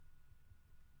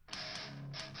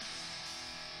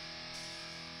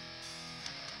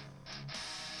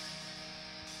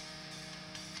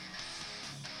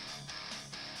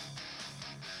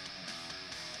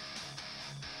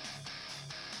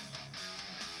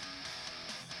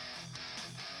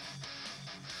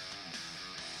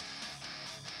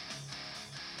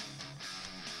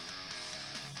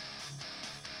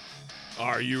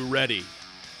Are you ready?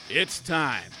 It's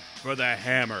time for the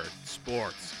Hammered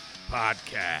Sports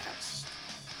Podcast.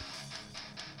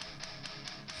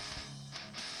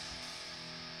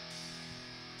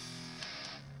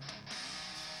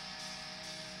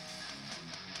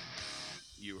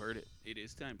 You heard it. It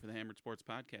is time for the Hammered Sports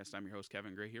Podcast. I'm your host,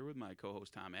 Kevin Gray, here with my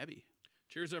co-host, Tom Abbey.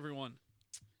 Cheers, everyone.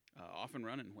 Off and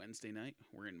running Wednesday night.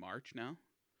 We're in March now.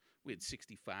 We had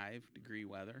 65-degree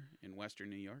weather in western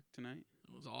New York tonight.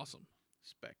 It was awesome.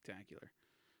 Spectacular.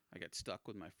 I got stuck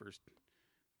with my first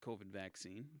COVID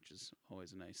vaccine, which is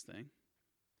always a nice thing.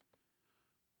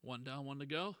 One down, one to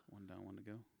go. One down, one to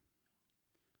go.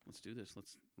 Let's do this.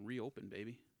 Let's reopen,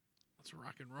 baby. Let's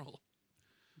rock and roll.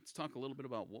 Let's talk a little bit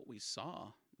about what we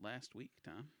saw last week,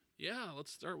 Tom. Yeah,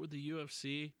 let's start with the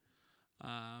UFC.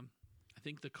 I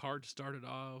think the card started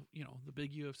off, the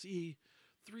big UFC,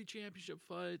 3 championship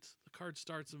fights. The card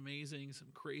starts amazing, some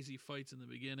crazy fights in the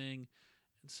beginning,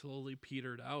 and slowly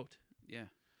petered out. Yeah.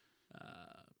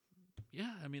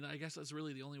 I guess that's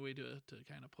really the only way to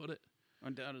kind of put it.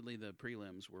 Undoubtedly, the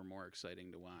prelims were more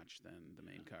exciting to watch than the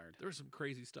main card. There was some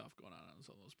crazy stuff going on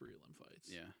some of those prelim fights.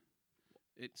 Yeah.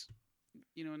 It's,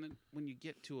 and then when you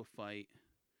get to a fight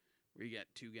where you got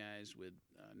two guys with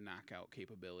knockout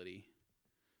capability,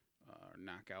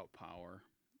 knockout power,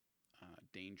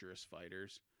 dangerous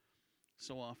fighters,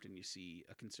 so often you see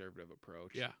a conservative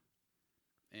approach. Yeah.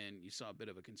 And you saw a bit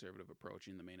of a conservative approach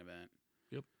in the main event.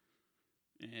 Yep.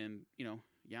 And,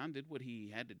 Jan did what he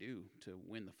had to do to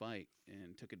win the fight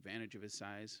and took advantage of his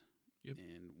size. Yep.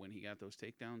 And when he got those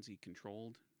takedowns, he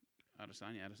controlled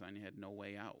Adesanya. Adesanya had no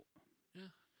way out.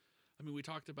 Yeah. We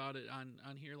talked about it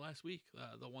on here last week.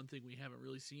 The one thing we haven't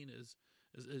really seen is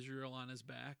Israel on his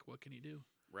back. What can he do?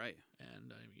 Right.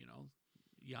 And,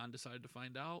 Jan decided to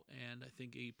find out, and I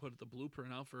think he put the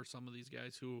blueprint out for some of these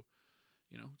guys who,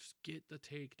 just get the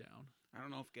takedown. I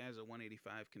don't know if guys at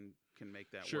 185 can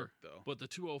make that sure, work, though. But the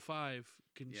 205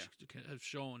 can have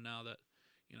shown now that,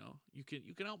 you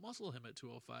can outmuscle him at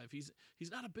 205. He's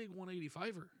not a big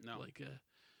 185er. No.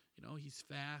 He's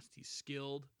fast, he's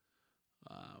skilled.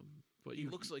 But he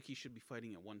looks like he should be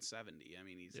fighting at 170.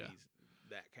 He's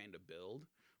that kind of build,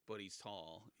 but he's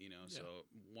tall, so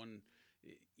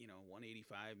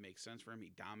 185 makes sense for him.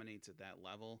 He dominates at that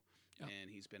level, and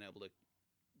he's been able to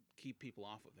keep people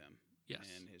off of him. Yes.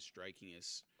 And his striking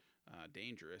is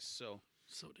dangerous. So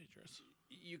dangerous.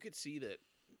 You could see that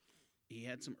he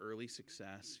had some early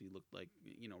success. He looked like,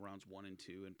 rounds 1 and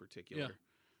 2 in particular. Yeah.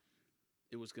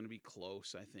 It was going to be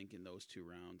close, I think, in those 2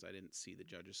 rounds. I didn't see the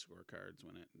judges' scorecards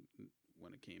when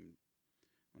it came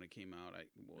out.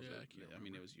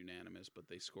 It was unanimous, but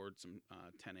they scored some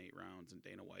 10-8 rounds, and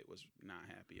Dana White was not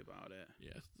happy about it.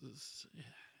 Yeah.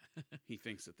 He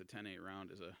thinks that the 10-8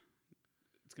 round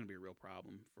it's going to be a real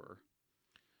problem for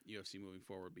UFC moving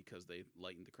forward because they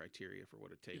lightened the criteria for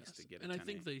what it takes to get a 10-8. And I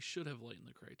think they should have lightened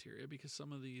the criteria because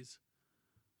some of these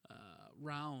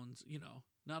rounds,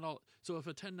 not all. So if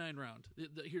a 10-9 round,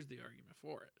 here's the argument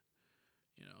for it.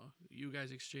 You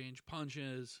guys exchange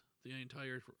punches the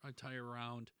entire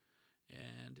round,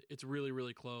 and it's really,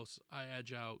 really close. I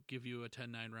edge out, give you a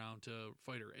 10-9 round to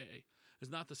fighter A.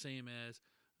 It's not the same as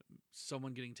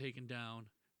someone getting taken down,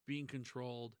 being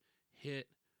controlled, hit,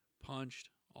 punched,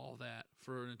 all that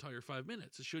for an entire 5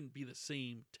 minutes. It shouldn't be the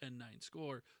same 10-9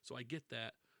 score, so I get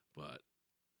that, but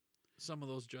some of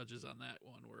those judges on that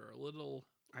one were a little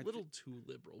too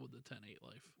liberal with the 10-8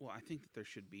 life. Well, I think that there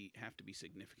have to be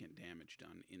significant damage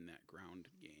done in that ground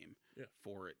game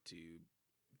for it to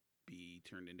be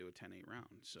turned into a 10-8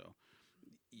 round. So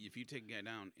if you take a guy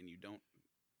down and you don't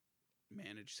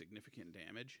manage significant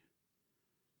damage,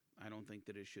 I don't think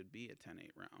that it should be a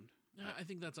 10-8 round. I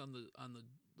think that's on the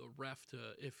ref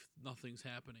to, if nothing's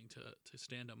happening, to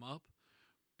stand him up.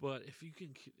 But if you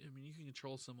can, you can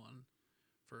control someone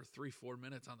for 3-4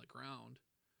 minutes on the ground.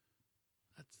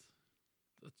 That's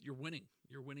you're winning.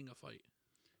 You're winning a fight.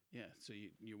 Yeah, so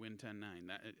you win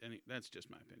 10-9. That's just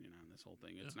my opinion on this whole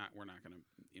thing. It's not. We're not going to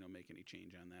make any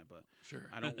change on that. But sure,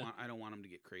 I don't want them to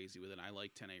get crazy with it. I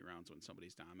like 10-8 rounds when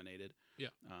somebody's dominated.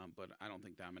 Yeah. But I don't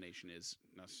think domination is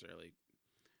necessarily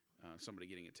somebody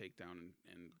getting a takedown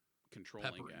and controlling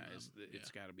Peppering guys. them.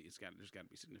 There's got to be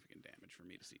significant damage for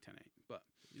me to see 10-8. But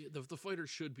the fighter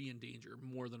should be in danger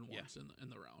more than once in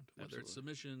the round, whether Absolutely. it's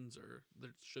submissions or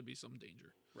there should be some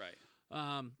danger. Right.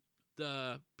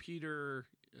 The Peter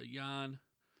Jan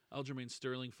Aljamain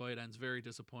Sterling fight ends very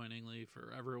disappointingly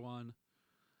for everyone.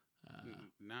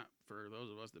 Not for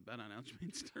those of us that bet on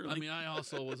Aljamain Sterling. I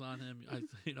also was on him.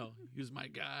 He was my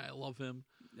guy. I love him.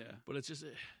 Yeah. But it's just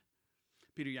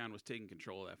Peter Yan was taking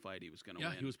control of that fight. He was going to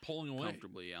win. He was pulling away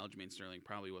comfortably. Aljamain Sterling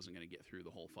probably wasn't going to get through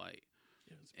the whole fight.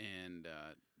 and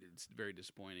it's very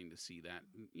disappointing to see that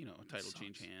a title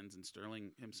change hands. And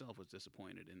Sterling himself was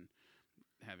disappointed in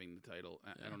having the title.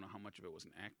 I don't know how much of it was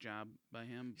an act job by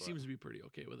him. But he seems to be pretty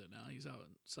okay with it now. He's out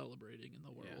celebrating in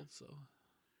the world, so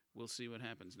we'll see what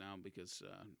happens now because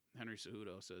Henry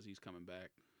Cejudo says he's coming back.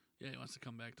 Yeah, he wants to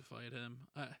come back to fight him.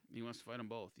 He wants to fight them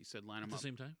both. He said line them up. At the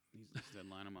same time? He said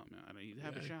line them up. Now, he'd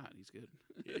have a shot. He's good.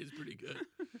 Yeah, he's pretty good.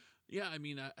 Yeah, I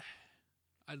mean,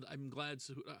 I'm glad.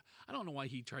 I don't know why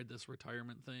he tried this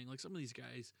retirement thing. Like some of these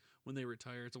guys, when they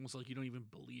retire, it's almost like you don't even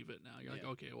believe it now. You're like,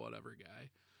 okay, whatever,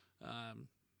 guy.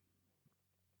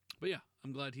 But yeah,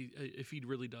 I'm glad if he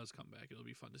really does come back, it'll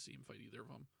be fun to see him fight either of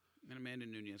them. And Amanda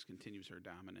Nunes continues her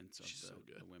dominance of She's so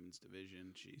good. The women's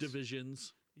division.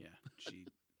 Divisions. Yeah, she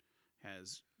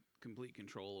has complete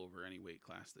control over any weight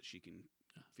class that she can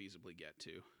feasibly get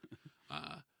to.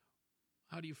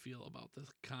 How do you feel about the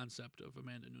concept of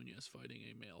Amanda Nunes fighting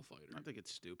a male fighter? I think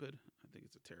it's stupid. I think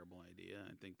it's a terrible idea.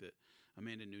 I think that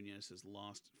Amanda Nunes has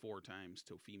lost 4 times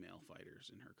to female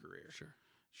fighters in her career. Sure.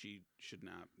 She should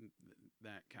not.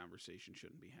 That conversation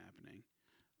shouldn't be happening.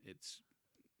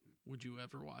 Would you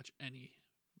ever watch any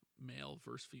male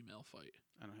versus female fight?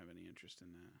 I don't have any interest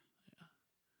in that. Yeah.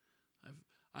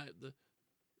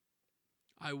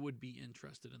 I would be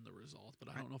interested in the result, but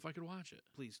I don't know if I could watch it.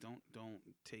 Please don't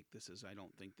take this as I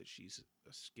don't think that she's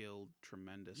a skilled,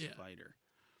 tremendous fighter.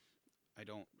 I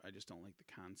just don't like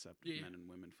the concept of men and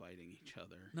women fighting each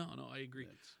other. No, I agree.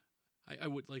 I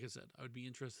would, like I said, I would be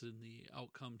interested in the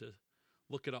outcome to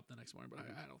look it up the next morning, but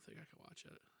I don't think I could watch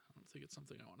it. I don't think it's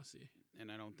something I want to see.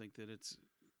 And I don't think that it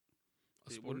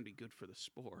wouldn't be good for the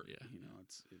sport. Yeah,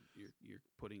 you're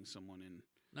putting someone in.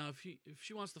 Now, if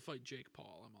she wants to fight Jake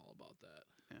Paul, I'm all about that.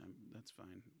 Yeah, that's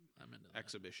fine. I'm into that.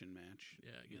 Exhibition match.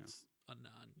 Yeah, against a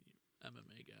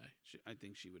non-MMA guy. I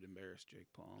think she would embarrass Jake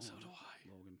Paul. So do I.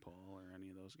 Logan Paul or any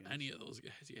of those guys. Any of those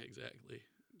guys, yeah, exactly.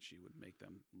 She would make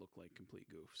them look like complete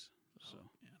goofs. So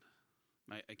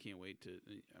man. I can't wait to.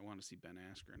 I want to see Ben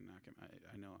Askren knock him.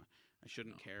 I know I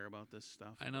shouldn't care about this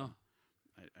stuff. I know.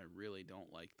 I really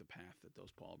don't like the path that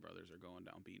those Paul brothers are going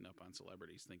down, beating up on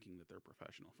celebrities, thinking that they're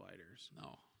professional fighters.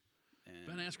 No. And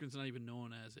Ben Askren's not even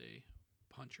known as a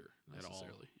puncher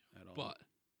necessarily. At all. But,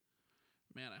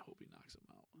 man, I hope he knocks him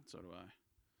out. So do I.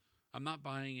 I'm not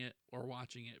buying it or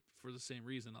watching it for the same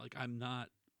reason. Like, I'm not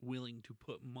willing to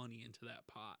put money into that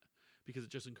pot because it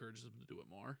just encourages them to do it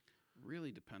more.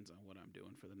 Really depends on what I'm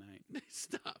doing for the night.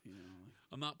 Stop.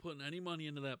 I'm not putting any money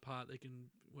into that pot. They can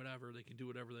do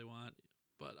whatever they want,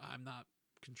 but I'm not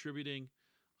contributing.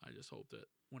 I just hope that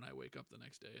when I wake up the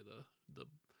next day,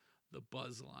 the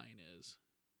buzz line is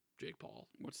Jake Paul.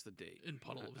 What's the date? In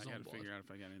puddle of his own blood. I got to figure out if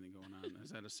I got anything going on.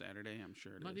 Is that a Saturday? I'm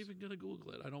sure it is. I'm not even going to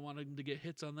Google it. I don't want him to get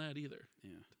hits on that either.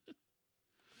 Yeah.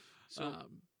 So,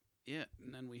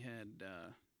 and then we had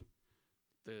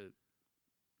the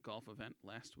golf event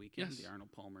last weekend, the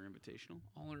Arnold Palmer Invitational.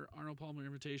 Arnold Palmer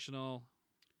Invitational.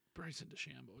 Bryson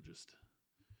DeChambeau just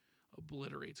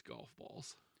obliterates golf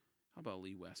balls. How about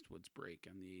Lee Westwood's break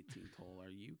on the 18th hole? Are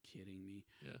you kidding me?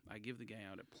 Yeah. I give the guy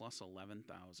out at plus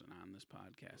 11,000 on this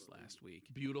podcast last week.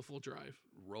 Beautiful drive.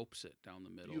 Ropes it down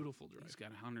the middle. Beautiful drive. He's got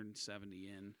 170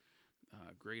 in.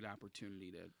 Great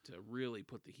opportunity to really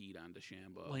put the heat on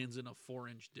DeChambeau. Lands in a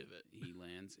 4-inch divot. He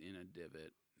lands in a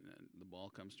divot. The ball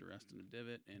comes to rest in a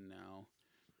divot, and now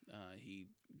he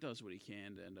does what he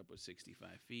can to end up with 65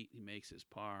 feet. He makes his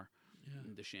par. Yeah.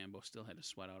 And DeChambeau still had to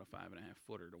sweat out a 5.5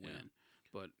 footer to win.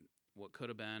 But what could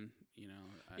have been,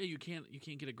 you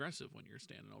can't get aggressive when you're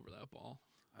standing over that ball.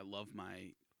 I love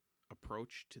my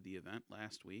approach to the event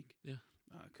last week. Yeah.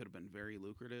 Could have been very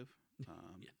lucrative.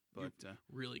 But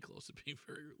really close to being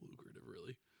very lucrative,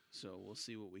 really. So we'll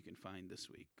see what we can find this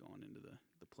week going into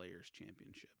the Players'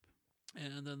 Championship.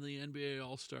 And then the NBA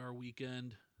All-Star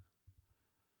Weekend.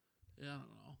 Yeah, I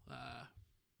don't know.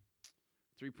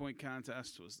 3-point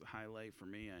contest was the highlight for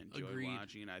me. I enjoyed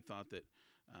watching. I thought that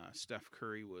Steph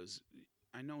Curry was.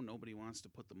 I know nobody wants to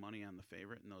put the money on the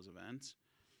favorite in those events,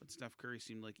 but Steph Curry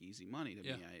seemed like easy money to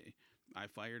me. I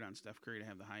fired on Steph Curry to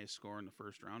have the highest score in the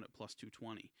first round at plus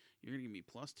 220. You're going to give me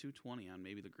plus 220 on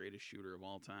maybe the greatest shooter of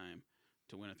all time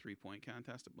to win a 3-point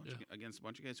contest against a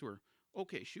bunch of guys who are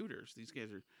okay shooters. These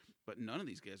guys are, but none of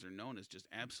these guys are known as just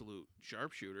absolute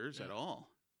sharpshooters at all.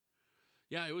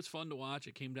 Yeah, it was fun to watch.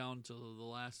 It came down to the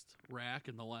last rack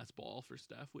and the last ball for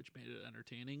Steph, which made it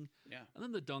entertaining. Yeah. And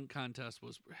then the dunk contest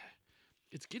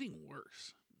it's getting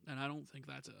worse. And I don't think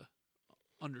that's a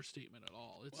understatement at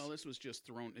all. This was just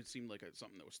thrown. It seemed like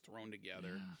something that was thrown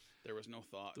together. Yeah. There was no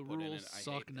thought put in it. rules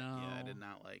suck now. Yeah, I did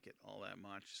not like it all that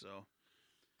much. So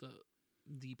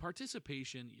the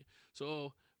participation.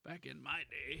 So back in my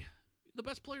day, the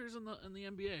best players in the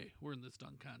NBA were in this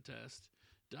dunk contest.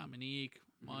 Dominique,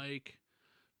 Mike,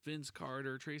 Vince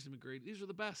Carter, Tracy McGrady. These are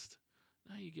the best.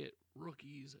 Now you get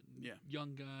rookies and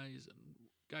young guys and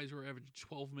guys who are averaging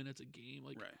 12 minutes a game.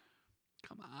 Like,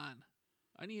 come on.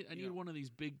 I need one of these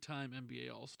big time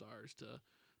NBA All-Stars to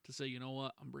say, you know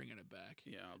what, I'm bringing it back.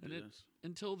 Yeah, I'll do this.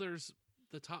 Until there's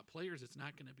the top players, it's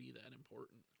not going to be that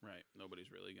important. Right. Nobody's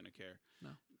really going to care. No.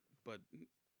 But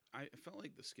I felt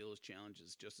like the skills challenge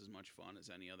is just as much fun as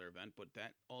any other event, but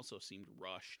that also seemed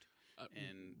rushed.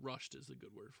 And rushed is a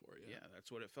good word for it. Yeah,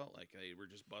 that's what it felt like. They were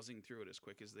just buzzing through it as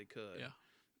quick as they could. Yeah.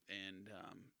 And,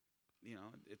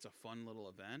 it's a fun little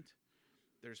event.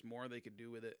 There's more they could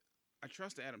do with it. I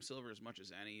trust Adam Silver as much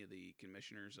as any of the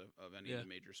commissioners of any of the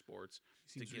major sports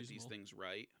to get these things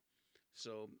right.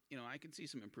 So, I can see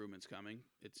some improvements coming.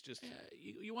 It's just...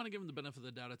 you want to give them the benefit of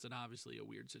the doubt. It's obviously a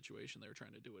weird situation they were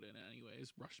trying to do it in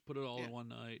anyways. Put it all in one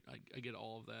night. I get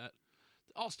all of that.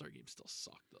 The All-Star game still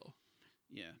sucked, though.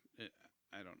 Yeah,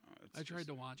 I don't know. I tried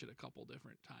to watch it a couple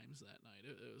different times that night.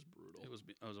 It was brutal. It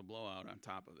was a blowout on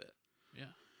top of it.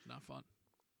 Yeah, it's not fun.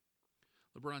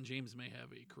 LeBron James may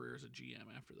have a career as a GM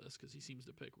after this because he seems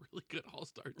to pick really good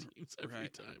All-Star teams every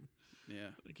time.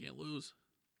 Yeah. They can't lose.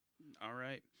 All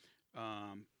right.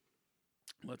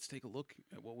 Let's take a look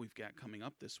at what we've got coming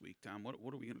up this week, Tom. What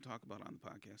are we going to talk about on the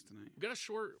podcast tonight? We've got a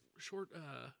short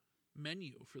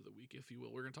menu for the week, if you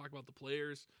will. We're going to talk about the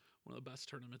players, one of the best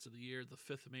tournaments of the year, the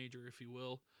fifth major, if you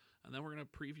will. And then we're going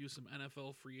to preview some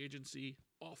NFL free agency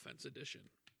offense edition.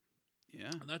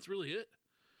 Yeah. And that's really it.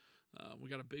 We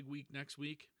got a big week next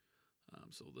week.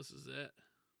 So this is it.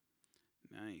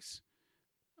 Nice.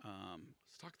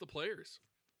 Let's talk to the players.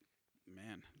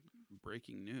 Man,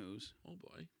 breaking news. Oh,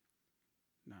 boy.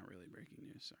 Not really breaking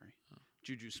news, sorry. Oh.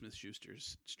 Juju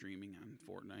Smith-Schuster's streaming on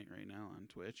Fortnite right now on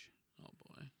Twitch. Oh,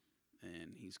 boy.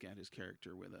 And he's got his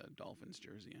character with a Dolphins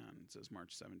jersey on. It says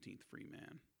March 17th, free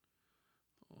man.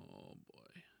 Oh,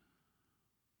 boy.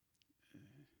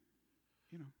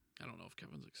 I don't know if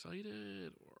Kevin's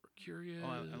excited or curious.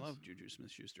 Oh, I love Juju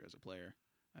Smith-Schuster as a player.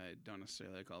 I don't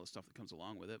necessarily like all the stuff that comes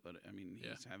along with it, but,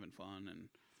 he's having fun, and,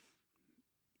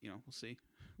 we'll see.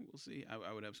 We'll see.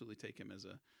 I would absolutely take him as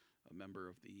a member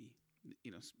of the,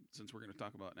 since we're going to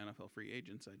talk about NFL free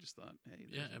agents, I just thought, hey,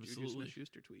 there's a Juju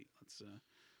Smith-Schuster tweet. Let's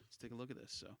take a look at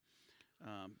this. So,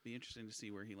 be interesting to see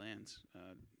where he lands.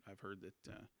 I've heard that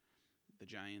the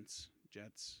Giants,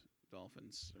 Jets,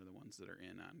 Dolphins are the ones that are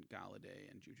in on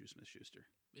Galladay and Juju Smith-Schuster.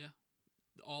 Yeah.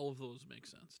 All of those make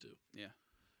sense, too. Yeah.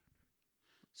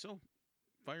 So,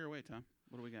 fire away, Tom.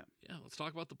 What do we got? Yeah, let's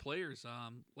talk about the players.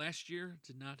 Last year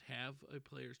did not have a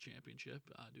players' championship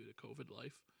due to COVID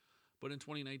life. But in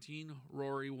 2019,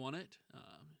 Rory won it.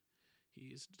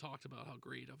 He's talked about how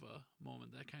great of a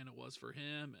moment that kind of was for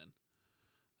him. And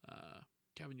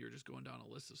Kevin, you're just going down a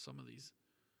list of some of these,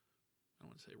 I don't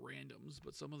want to say randoms,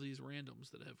 but some of these randoms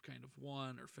that have kind of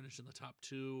won or finished in the top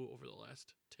 2 over the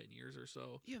last 10 years or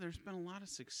so. Yeah, there's been a lot of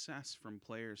success from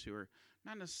players who are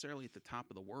not necessarily at the top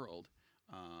of the world,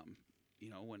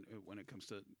 when it comes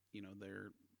to,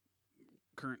 their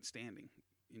current standing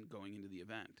in going into the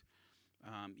event.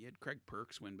 You had Craig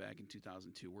Perks win back in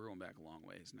 2002. We're going back a long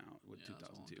ways now with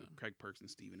 2002. Craig Perks and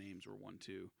Stephen Ames were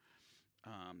 1-2.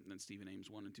 Then Stephen Ames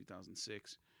won in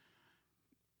 2006.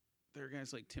 There are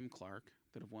guys like Tim Clark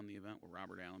that have won the event, with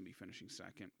Robert Allenby finishing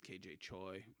second, KJ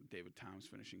Choi, David Toms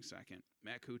finishing second,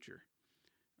 Matt Kuchar,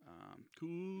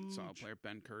 solid player,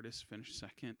 Ben Curtis finished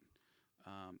second.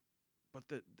 But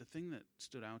the thing that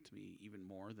stood out to me even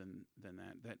more than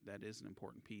that is an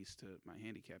important piece to my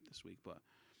handicap this week, but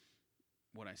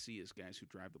what I see is guys who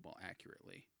drive the ball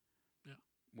accurately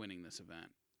winning this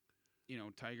event.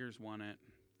 Tigers won it.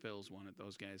 Phil's won it.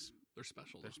 Those guys, they're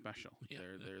special. They're special. Yeah,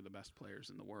 they're the best players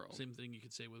in the world. Same thing you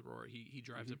could say with Rory. He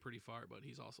drives it pretty far, but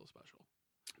he's also special.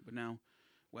 But now,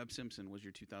 Webb Simpson was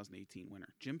your 2018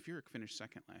 winner. Jim Furyk finished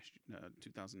second last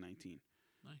 2019.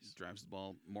 Nice. He drives the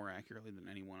ball more accurately than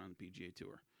anyone on the PGA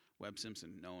Tour. Webb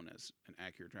Simpson, known as an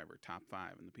accurate driver, top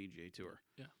 5 in the PGA Tour.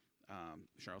 Yeah.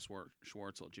 Charles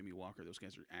Schwartzel, Jimmy Walker, those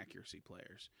guys are accuracy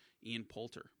players. Ian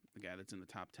Poulter, the guy that's in the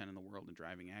top 10 in the world in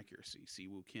driving accuracy.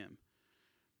 Siwoo Kim.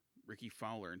 Ricky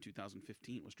Fowler in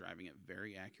 2015 was driving it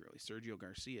very accurately. Sergio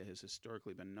Garcia has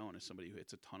historically been known as somebody who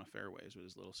hits a ton of fairways with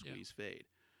his little squeeze fade.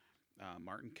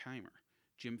 Martin Keimer.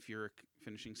 Jim Furyk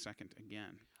finishing second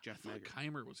again. Jeff I thought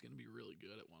Keimer was going to be really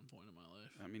good at one point in my life.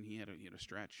 I mean, he had a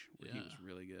stretch where he was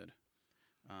really good.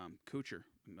 Kuchar,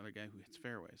 another guy who hits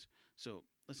fairways. So,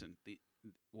 listen,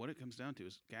 what it comes down to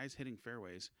is guys hitting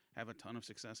fairways have a ton of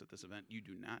success at this event. You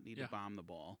do not need to bomb the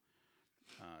ball.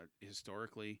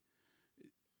 Historically,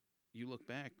 you look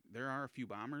back, there are a few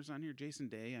bombers on here. Jason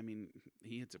Day, I mean,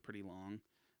 he hits it pretty long.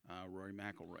 Rory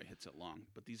McIlroy hits it long.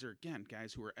 But these are, again,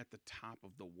 guys who are at the top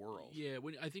of the world. Yeah,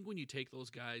 I think when you take those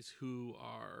guys who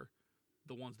are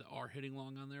the ones that are hitting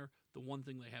long on there, the one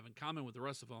thing they have in common with the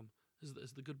rest of them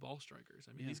is the good ball strikers.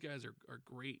 I mean, these guys are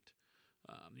great.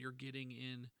 You're getting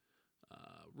in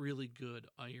really good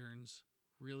irons,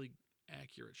 really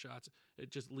accurate shots.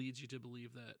 It just leads you to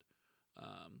believe that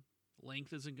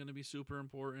length isn't going to be super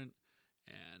important,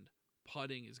 and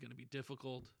putting is going to be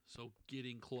difficult, so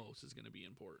getting close is going to be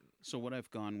important. So what I've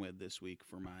gone with this week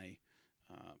for my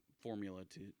formula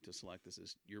to select this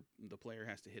is the player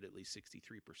has to hit at least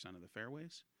 63% of the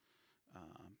fairways,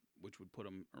 which would put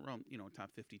them around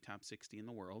top 50, top 60 in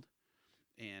the world,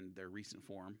 and their recent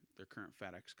form, their current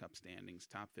FedEx Cup standings,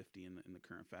 top 50 in the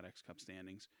current FedEx Cup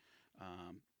standings.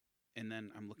 And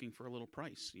then I'm looking for a little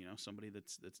price, somebody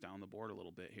that's down the board a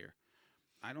little bit here.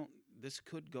 This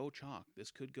could go chalk.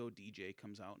 This could go DJ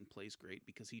comes out and plays great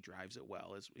because he drives it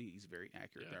well. He's very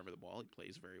accurate driver of the ball. He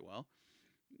plays very well.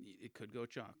 It could go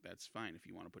chalk. That's fine if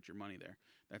you want to put your money there.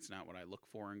 That's not what I look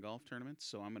for in golf tournaments,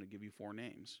 so I'm going to give you 4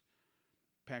 names.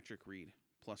 Patrick Reed,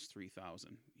 plus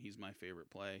 3,000. He's my favorite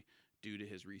play due to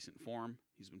his recent form.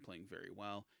 He's been playing very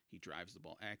well. He drives the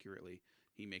ball accurately.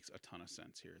 He makes a ton of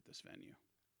sense here at this venue.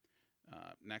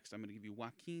 Next, I'm going to give you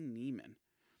Joaquin Niemann.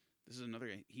 This is another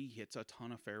guy. He hits a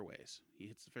ton of fairways. He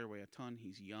hits the fairway a ton.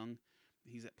 He's young.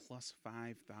 He's at plus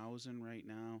 5,000 right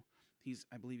now.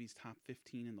 I believe he's top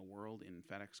 15 in the world in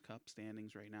FedEx Cup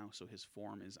standings right now, so his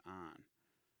form is on.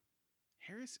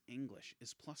 Harris English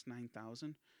is plus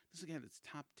 9,000. This is a guy that's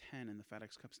top 10 in the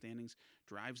FedEx Cup standings,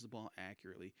 drives the ball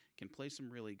accurately, can play some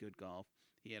really good golf.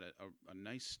 He had a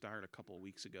nice start a couple of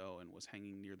weeks ago and was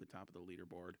hanging near the top of the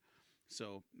leaderboard.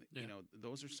 So,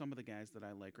 those are some of the guys that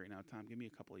I like right now. Tom, give me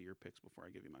a couple of your picks before I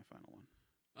give you my final one.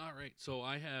 All right. So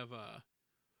I have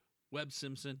Webb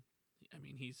Simpson. I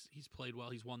mean, he's played well.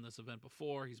 He's won this event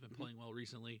before. He's been playing well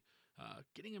recently.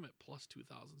 Getting him at plus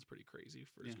 2,000 is pretty crazy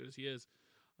for as good as he is.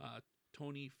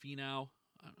 Tony Finau.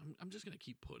 I'm just going to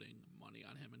keep putting money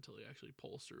on him until he actually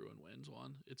pulls through and wins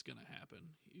one. It's going to happen.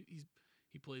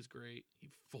 He plays great. He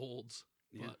folds,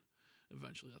 but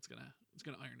eventually it's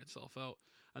gonna iron itself out.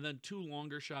 And then 2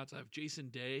 longer shots. I have Jason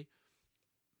Day,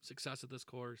 success at this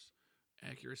course,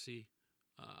 accuracy,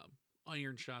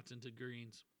 iron shots into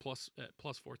greens, plus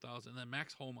 4,000. And then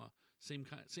Max Homa, same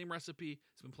recipe.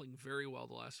 He's been playing very well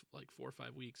the last 4 or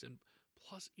 5 weeks, and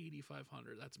plus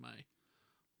 8,500. That's my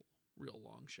real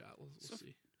long shot. We'll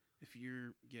see. If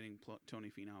you're getting Tony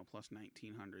Finau plus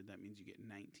 1,900, that means you get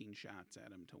 19 shots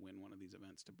at him to win one of these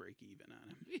events to break even on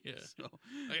him. Yeah, so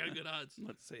I got good odds.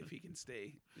 Let's say if he can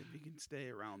stay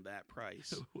around that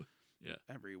price,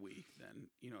 every week, then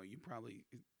you probably.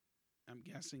 I'm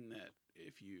guessing that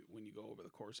when you go over the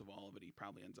course of all of it, he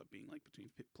probably ends up being like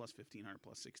between plus 1,500,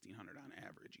 plus 1,600 on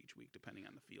average each week, depending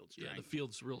on the field strength. Yeah, the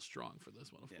field's real strong for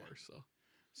this one, of course.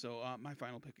 So my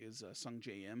final pick is Sung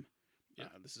J M.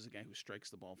 This is a guy who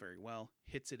strikes the ball very well,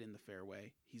 hits it in the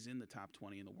fairway. He's in the top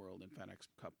 20 in the world in FedEx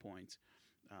Cup points.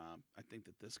 I think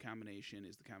that this combination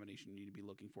is the combination you need to be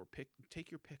looking for. Take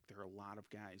your pick. There are a lot of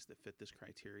guys that fit this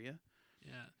criteria.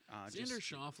 Yeah. Xander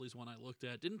Schauffele's one I looked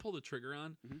at. Didn't pull the trigger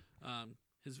on.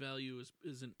 His value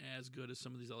isn't as good as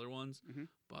some of these other ones,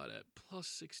 but at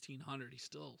plus 1,600, he's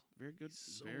still very good.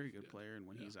 Very good player, and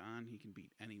when he's on, he can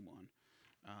beat anyone.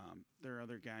 There are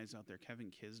other guys out there.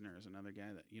 Kevin Kisner is another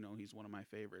guy that, he's one of my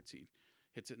favorites. He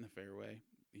hits it in the fairway.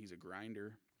 He's a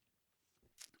grinder.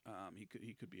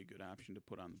 He could be a good option to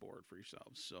put on the board for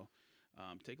yourselves. So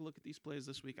take a look at these plays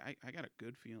this week. I got a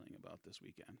good feeling about this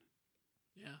weekend.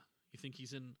 Yeah. You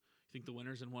think the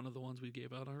winner's in one of the ones we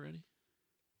gave out already?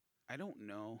 I don't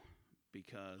know,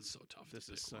 because it's so tough. This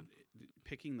is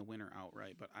picking the winner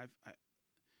outright, but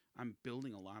I'm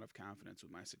building a lot of confidence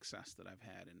with my success that I've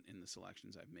had in the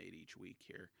selections I've made each week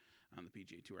here on the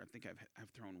PGA Tour. I think I've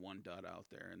thrown one dud out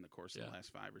there in the course of the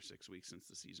last 5 or 6 weeks since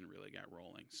the season really got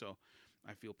rolling. So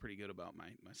I feel pretty good about my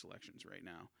selections right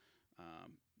now.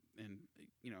 And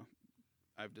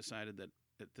I've decided that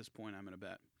at this point I'm going to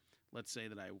bet. Let's say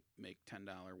that I make $10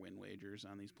 win wagers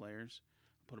on these players.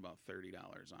 Put about $30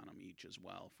 on them each as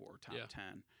well for top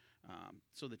 10,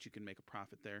 so that you can make a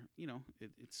profit there.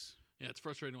 It's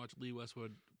frustrating to watch Lee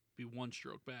Westwood be one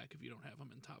stroke back if you don't have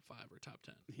him in top 5 or top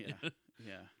 10.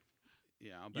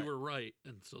 Yeah. I'll bet. You were right,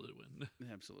 and still did win.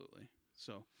 Absolutely.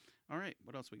 So, all right,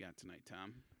 what else we got tonight,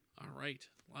 Tom? All right.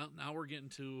 Well, now we're getting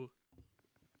to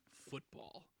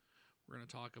football. We're going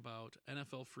to talk about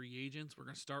NFL free agents. We're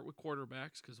going to start with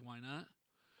quarterbacks, because why not?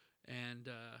 And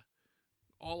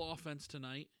all offense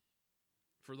tonight.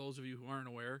 For those of you who aren't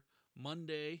aware,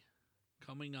 Monday,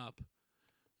 coming up.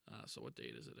 So what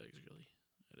date is it actually?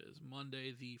 It is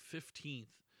Monday the 15th.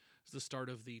 It's the start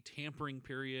of the tampering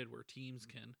period where teams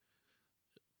can,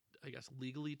 I guess,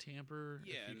 legally tamper.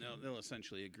 Yeah, and they'll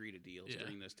essentially agree to deals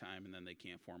during this time, and then they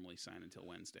can't formally sign until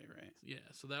Wednesday, right? Yeah,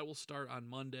 so that will start on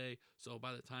Monday. So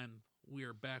by the time we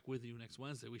are back with you next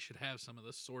Wednesday, we should have some of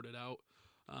this sorted out.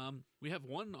 We have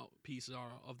one piece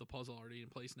of the puzzle already in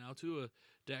place now, too.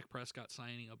 Dak Prescott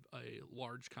signing a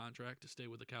large contract to stay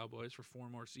with the Cowboys for 4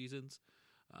 more seasons.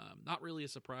 Not really a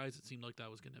surprise. It seemed like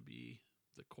that was going to be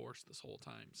the course this whole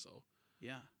time. So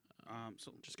yeah,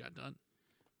 so just got done.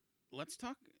 Let's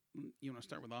talk. You want to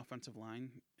start with offensive line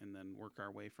and then work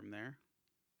our way from there?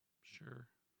 Sure.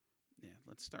 Yeah,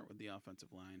 let's start with the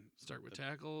offensive line. Start with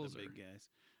tackles, the big guys.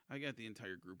 I got the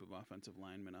entire group of offensive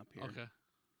linemen up here. Okay.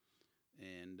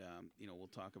 And we'll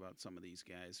talk about some of these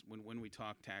guys. When we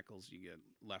talk tackles, you get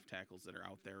left tackles that are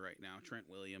out there right now. Trent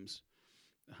Williams.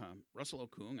 Russell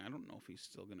Okung, I don't know if he's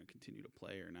still going to continue to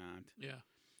play or not. Yeah.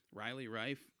 Riley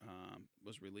Reif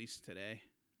was released today.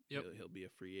 Yep. He'll be a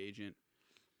free agent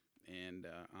and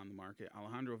on the market.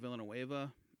 Alejandro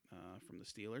Villanueva from the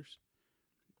Steelers.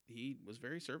 He was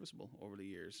very serviceable over the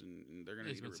years, and they're going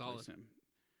to need to replace him.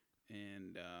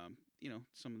 And,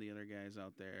 some of the other guys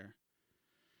out there.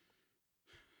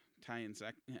 Ty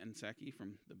Nseki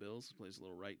from the Bills plays a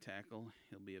little right tackle.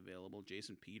 He'll be available.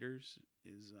 Jason Peters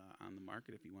is on the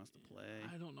market if he wants to play.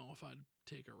 I don't know if I'd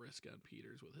take a risk on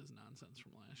Peters with his nonsense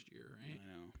from last year, right? I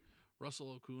know. Russell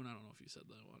Okung, I don't know if you said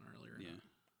that one earlier. Yeah. Not.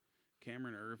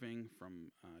 Cameron Irving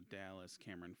from Dallas.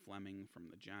 Cameron Fleming from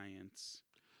the Giants.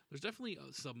 There's definitely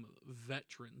some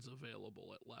veterans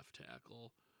available at left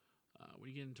tackle. When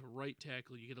you get into right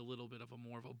tackle, you get a little bit of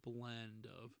more of a blend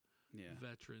of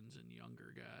veterans and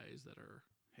younger guys that are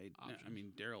options. I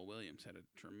mean, Darrell Williams had a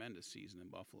tremendous season in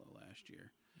Buffalo last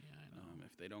year. Yeah, I know.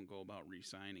 If they don't go about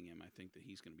re-signing him, I think that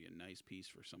he's going to be a nice piece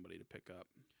for somebody to pick up.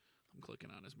 I'm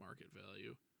clicking on his market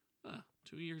value.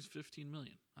 2 years, $15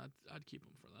 million. I'd keep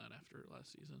him for that after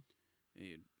last season.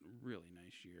 He had a really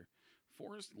nice year.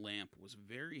 Forrest Lamp was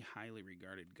very highly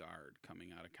regarded guard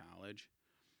coming out of college.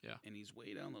 Yeah. And he's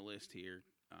way down the list here.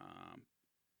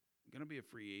 Going to be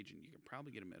a free agent. You can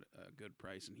probably get him at a good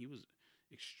price. And he was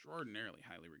extraordinarily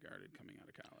highly regarded coming out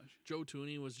of college. Joe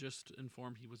Thuney was just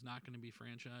informed he was not going to be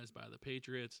franchised by the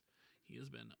Patriots. He has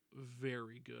been a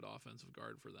very good offensive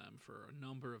guard for them for a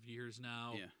number of years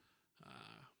now. Yeah.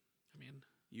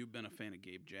 You've been a fan of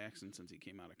Gabe Jackson since he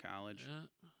came out of college. Yeah.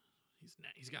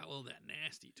 He's got a little of that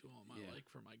nasty to him. I like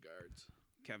for my guards.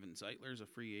 Kevin Zeitler's a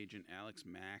free agent. Alex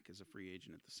Mack is a free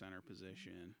agent at the center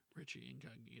position. Richie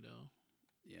Incognito.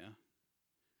 Yeah.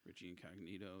 Richie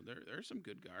Incognito. There are some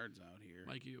good guards out here.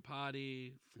 Mike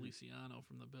Iupati, Feliciano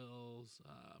from the Bills.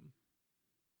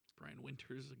 Brian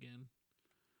Winters again.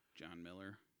 John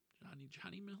Miller.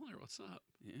 Johnny Miller, what's up?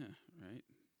 Yeah, right.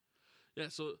 Yeah,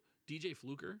 so DJ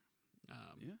Fluker.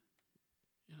 Yeah.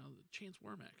 Chance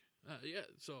Warmack.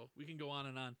 So we can go on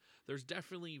and on. There's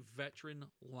definitely veteran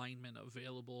linemen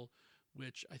available,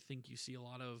 which I think you see a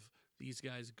lot of these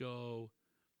guys go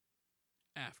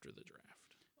after the draft.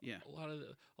 Yeah, a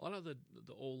lot of the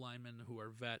old linemen who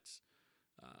are vets.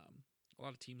 A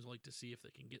lot of teams like to see if they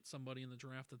can get somebody in the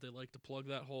draft that they like to plug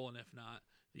that hole, and if not,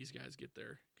 these guys get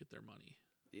their money.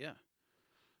 Yeah.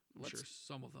 I'm sure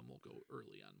some of them will go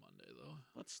early on Monday, though.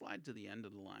 Let's slide to the end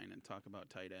of the line and talk about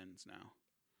tight ends now.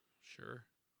 Sure.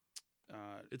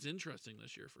 It's interesting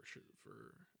this year for sure.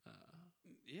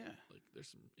 There's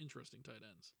some interesting tight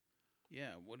ends.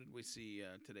 Yeah. What did we see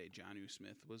today? Jonnu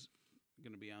Smith was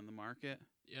going to be on the market.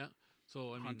 Yeah.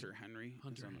 So Hunter Henry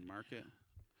is on the market.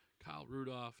 Kyle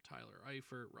Rudolph, Tyler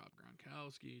Eifert, Rob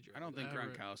Gronkowski. I don't think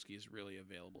Gronkowski is really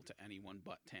available to anyone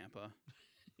but Tampa.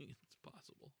 It's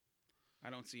possible. I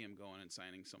don't see him going and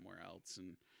signing somewhere else,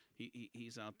 and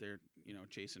he's out there,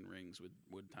 chasing rings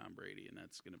with Tom Brady, and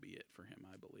that's going to be it for him,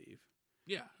 I believe.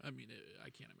 Yeah, I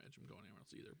can't imagine him going anywhere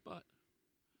else either. But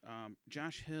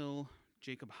Josh Hill,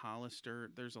 Jacob Hollister,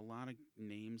 there's a lot of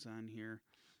names on here.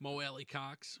 Mo Alley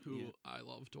Cox, who I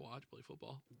love to watch play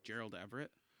football. Gerald Everett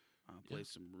plays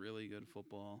some really good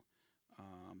football.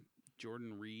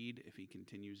 Jordan Reed, if he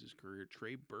continues his career.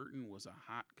 Trey Burton was a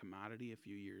hot commodity a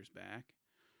few years back.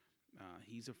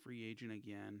 He's a free agent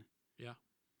again. Yeah.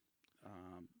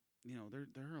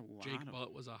 There are a lot. Jake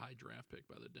Butt was a high draft pick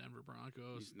by the Denver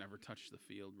Broncos. He's never touched the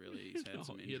field, really. He's had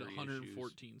some injury issues. He had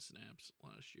 114 snaps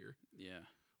last year. Yeah.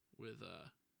 With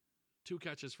 2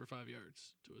 catches for 5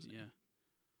 yards to his name.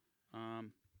 Yeah.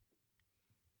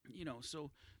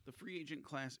 So the free agent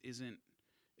class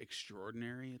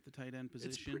extraordinary at the tight end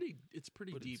position. It's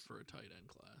pretty deep for a tight end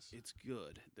class. It's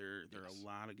good. There are a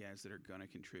lot of guys that are going to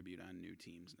contribute on new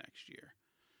teams next year.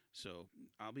 So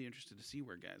I'll be interested to see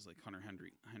where guys like Hunter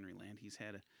Henry land. He's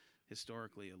had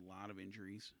historically a lot of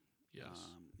injuries. Yes,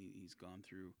 he's gone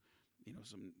through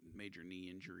some major knee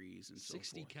injuries and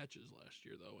 60 catches last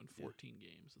year though in 14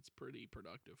 games. It's pretty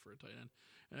productive for a tight end.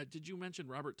 And did you mention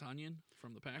Robert Tonyan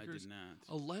from the Packers? I did not.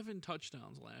 11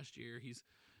 touchdowns last year. He's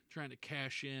trying to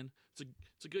cash in.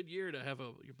 It's a good year to have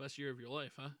your best year of your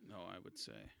life, huh? No, I would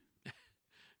say.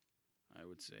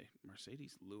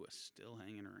 Mercedes Lewis still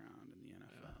hanging around in the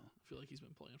NFL. Yeah, I feel like he's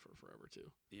been playing for forever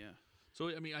too. Yeah. So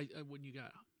I mean, when you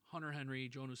got Hunter Henry,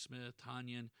 Jonnu Smith,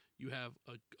 Tonyan, you have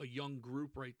a young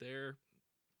group right there.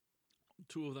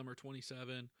 2 of them are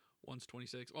 27, one's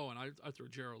 26. Oh, and I throw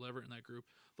Gerald Everett in that group.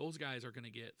 Those guys are going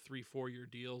to get 3-4 year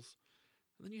deals.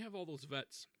 And then you have all those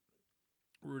vets,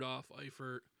 Rudolph,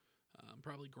 Eifert,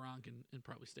 probably Gronk, and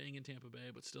probably staying in Tampa Bay,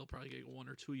 but still probably get 1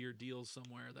 or 2 year deals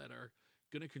somewhere that are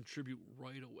going to contribute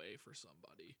right away for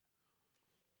somebody.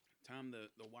 Tom,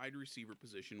 the wide receiver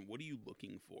position, what are you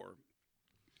looking for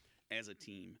as a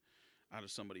team out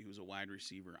of somebody who's a wide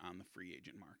receiver on the free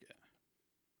agent market?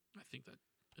 I think that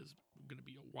is going to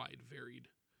be a wide varied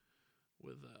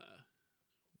with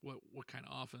what kind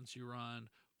of offense you run.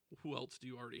 Who else do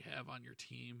you already have on your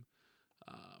team?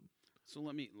 So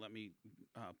let me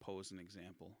pose an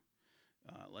example.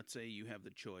 Let's say you have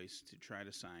the choice to try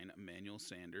to sign Emmanuel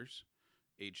Sanders,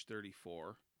 age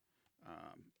 34.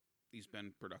 He's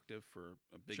been productive for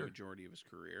a big majority of his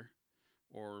career.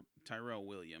 Or Tyrell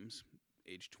Williams,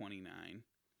 age 29.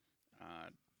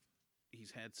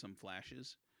 He's had some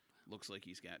flashes. Looks like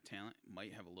he's got talent.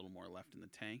 Might have a little more left in the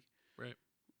tank. Right.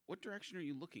 What direction are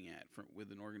you looking at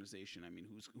with an organization? I mean,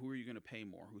 who are you going to pay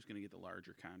more? Who's going to get the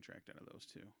larger contract out of those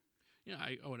two? Yeah,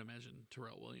 I would imagine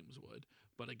Tyrell Williams would.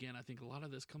 But again, I think a lot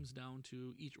of this comes down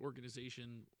to each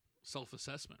organization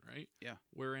self-assessment, right? Yeah.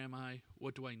 Where am I?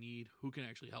 What do I need? Who can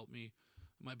actually help me?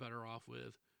 Am I better off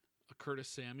with a Curtis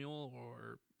Samuel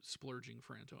or splurging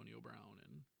for Antonio Brown?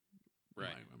 And right.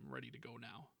 I'm ready to go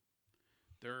now.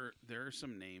 There are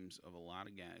some names of a lot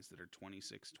of guys that are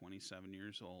 26, 27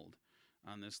 years old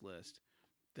on this list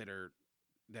that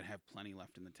have plenty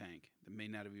left in the tank, that may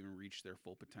not have even reached their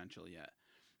full potential yet.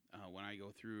 When I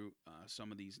go through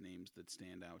some of these names that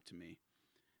stand out to me,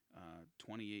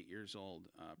 28 years old,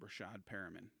 Brashad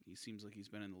Perriman. He seems like he's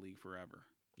been in the league forever.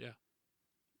 Yeah.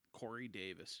 Corey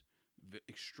Davis,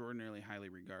 extraordinarily highly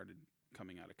regarded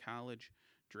coming out of college,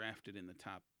 drafted in the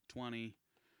top 20.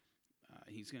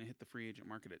 He's going to hit the free agent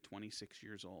market at 26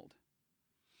 years old.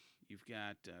 You've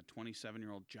got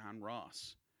 27-year-old John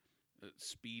Ross, a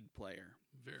speed player.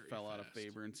 Very fell fast. Out of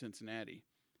favor in Cincinnati.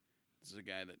 This is a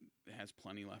guy that has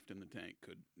plenty left in the tank,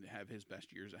 could have his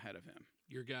best years ahead of him.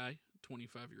 Your guy,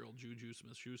 25-year-old Juju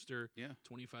Smith-Schuster, yeah,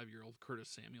 25-year-old Curtis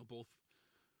Samuel, both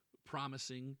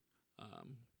promising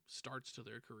starts to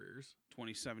their careers.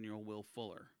 27-year-old Will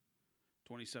Fuller,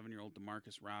 27-year-old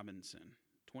Demarcus Robinson,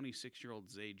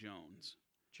 26-year-old Zay Jones.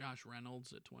 Josh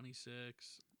Reynolds at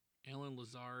 26. Alan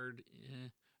Lazard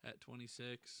at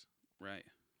 26. Right.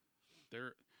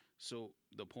 So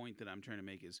the point that I'm trying to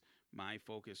make is my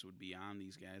focus would be on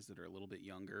these guys that are a little bit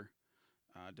younger,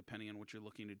 depending on what you're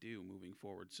looking to do moving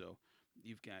forward. So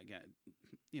you've got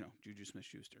Juju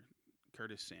Smith-Schuster,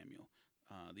 Curtis Samuel.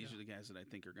 These are the guys that I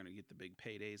think are going to get the big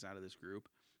paydays out of this group.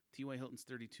 T.Y. Hilton's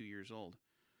 32 years old.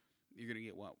 You're going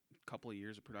to get, a couple of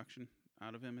years of production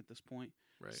out of him at this point?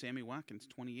 Right. Sammy Watkins,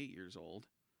 28 years old,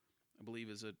 I believe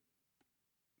is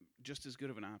just as good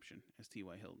of an option as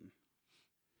T.Y. Hilton.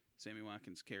 Sammy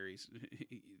Watkins carries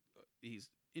 – he's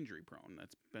injury prone.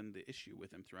 That's been the issue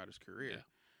with him throughout his career. Yeah.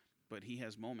 But he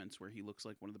has moments where he looks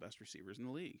like one of the best receivers in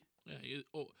the league. Yeah.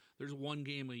 There's one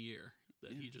game a year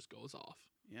that he just goes off.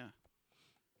 Yeah.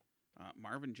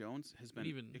 Marvin Jones has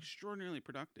been extraordinarily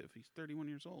productive. He's 31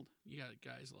 years old. You got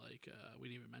guys like we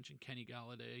didn't even mention Kenny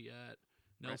Galladay yet,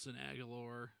 Nelson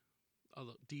Aguilar.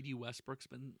 Although D.D. Westbrook's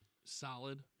been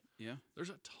solid. Yeah. There's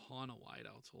a ton of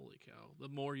wideouts. Holy cow. The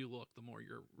more you look, the more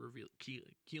you're revealed.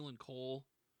 Keelan Cole.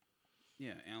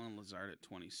 Yeah, Alan Lazard at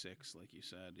 26, like you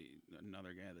said. Another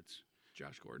guy that's...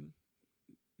 Josh Gordon.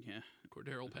 Yeah.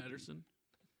 Cordero Patterson.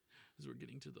 As we're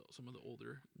getting to some of the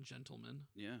older gentlemen.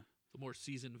 Yeah. The more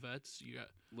seasoned vets. You got...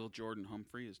 Lil Jordan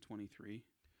Humphrey is 23.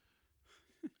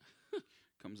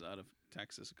 Comes out of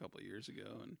Texas a couple of years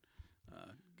ago and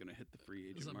going to hit the free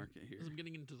agent market here. As I'm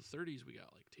getting into the 30s, we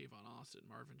got like Tavon Austin,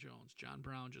 Marvin Jones, John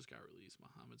Brown just got released,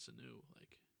 Mohamed Sanu.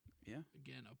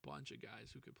 Again, a bunch of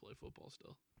guys who could play football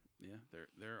still. Yeah,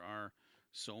 there are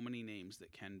so many names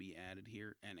that can be added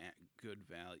here and at good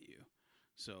value.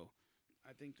 So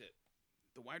I think that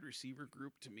the wide receiver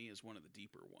group to me is one of the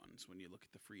deeper ones when you look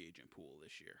at the free agent pool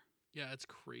this year. Yeah, it's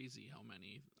crazy how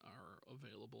many are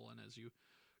available, and as you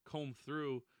comb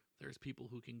through, there's people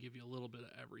who can give you a little bit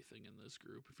of everything in this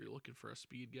group. If you're looking for a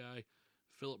speed guy,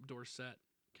 Philip Dorsett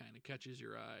kind of catches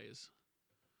your eyes.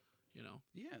 You know,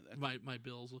 Yeah, my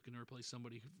Bills looking to replace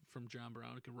somebody from John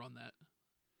Brown who can run that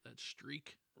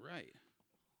streak. right.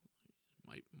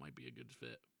 Might be a good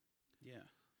fit. Yeah,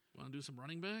 Want to do some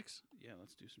running backs? yeah.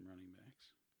 Let's do some running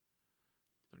backs.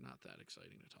 They're not that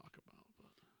exciting to talk about,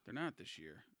 but They're not this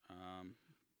year.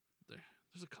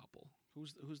 there's a couple.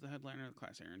 Who's the headliner of the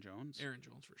class? Aaron Jones. Aaron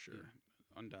Jones for sure.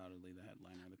 Yeah, undoubtedly the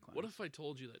headliner of the class. What if I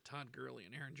told you that Todd Gurley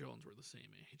and Aaron Jones were the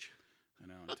same age? I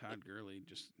know, and Todd Gurley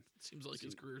just It seems like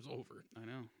his career's over. I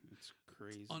know, it's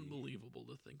crazy. Unbelievable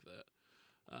to think that.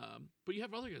 But you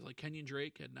have other guys like Kenyon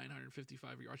Drake had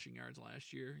 955 rushing yards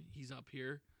last year. He's up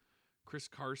here. Chris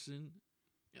Carson.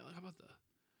 Yeah, how about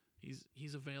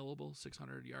he's available,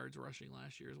 600 yards rushing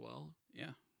last year as well.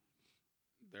 Yeah,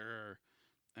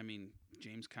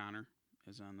 James Conner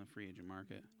is on the free agent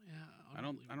market. Yeah, I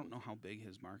don't know how big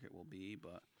his market will be,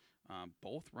 but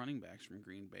both running backs from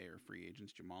Green Bay are free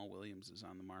agents. Jamal Williams is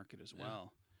on the market as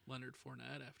well. Leonard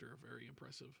Fournette, after a very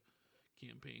impressive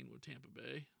campaign with Tampa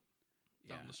Bay,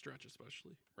 down the stretch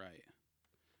especially. Right.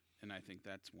 And I think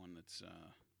that's one that's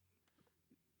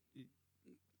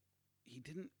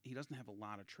he doesn't have a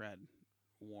lot of tread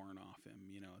worn off him,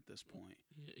 at this point.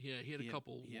 Yeah, he had a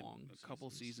couple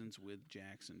seasons with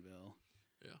Jacksonville.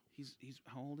 Yeah. He's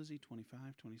how old is he?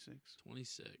 25, 26?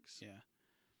 26. Yeah.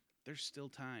 There's still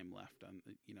time left on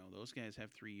those guys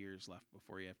have 3 years left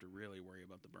before you have to really worry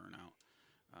about the burnout.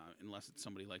 Unless it's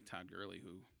somebody like Todd Gurley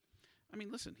who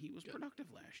listen, he was productive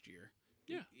last year.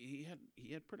 Yeah. He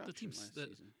had production last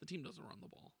season. The team doesn't run the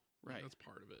ball. Right. That's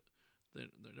part of it. They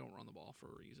don't run the ball for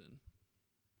a reason.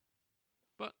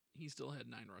 But he still had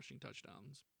 9 rushing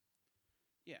touchdowns.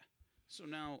 Yeah. So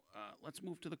now let's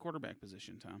move to the quarterback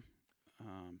position, Tom.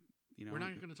 We're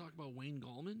not going to talk about Wayne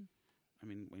Gallman.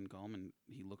 Wayne Gallman,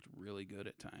 he looked really good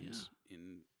at times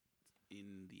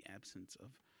in the absence of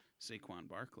Saquon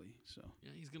Barkley. So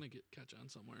yeah, he's going to catch on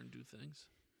somewhere and do things.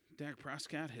 Dak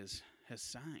Prescott has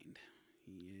signed.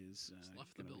 He is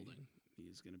left the building. He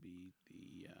is going to be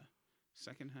the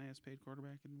second highest paid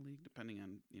quarterback in the league, depending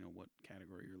on what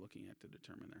category you're looking at to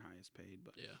determine their highest paid.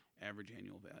 But average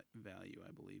annual value,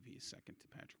 I believe he is second to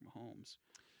Patrick Mahomes.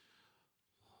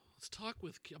 Let's talk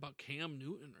about Cam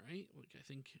Newton, right? Like I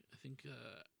think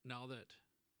now that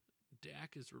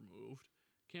Dak is removed,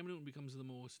 Cam Newton becomes the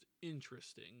most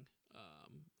interesting,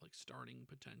 starting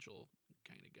potential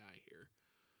kind of guy here.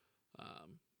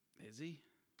 Is he?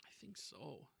 I think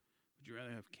so. Would you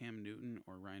rather have Cam Newton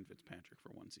or Ryan Fitzpatrick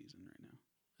for one season right now?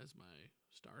 As my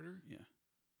starter? Yeah.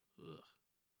 Ugh.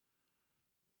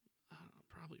 I don't know,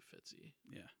 probably Fitzy.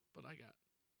 Yeah. But I got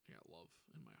love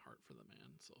in my heart for the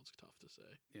man, so it's tough to say.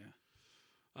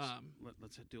 Yeah.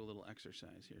 Let's do a little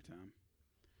exercise here, Tom.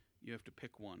 You have to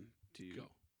pick one to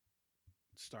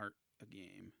start a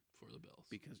game for the Bills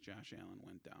because Josh Allen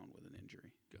went down with an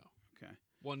injury. Go. Okay.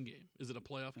 One game. Is it a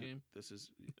playoff game? It's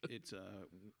a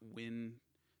win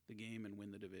the game and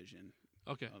win the division.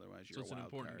 Okay. Otherwise, you're so it's a wild an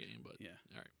important card. game, but yeah.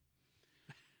 All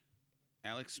right.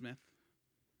 Alex Smith,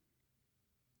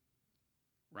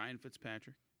 Ryan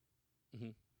Fitzpatrick,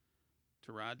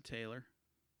 Tyrod Taylor,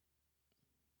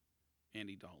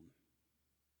 Andy Dalton.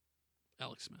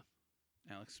 Alex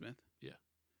Smith. Yeah.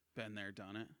 Been there,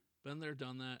 done it. Been there,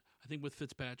 done that. I think with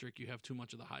Fitzpatrick, you have too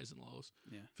much of the highs and lows.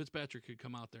 Yeah. Fitzpatrick could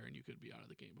come out there and you could be out of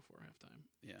the game before halftime.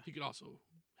 Yeah. He could also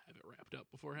have it wrapped up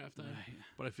before halftime. Right.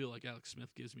 But I feel like Alex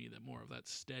Smith gives me more of that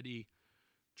steady,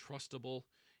 trustable.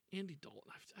 Andy Dalton,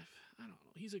 I don't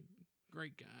know. He's a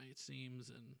great guy, it seems,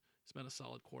 and he's been a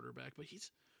solid quarterback. But he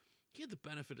had the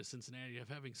benefit of Cincinnati of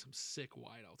having some sick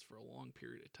wideouts for a long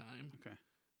period of time. Okay.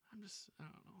 I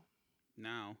don't know.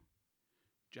 Now,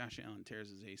 Josh Allen tears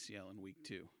his ACL in week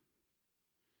 2.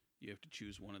 You have to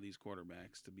choose one of these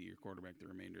quarterbacks to be your quarterback the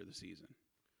remainder of the season.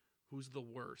 Who's the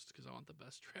worst? Because I want the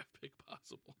best draft pick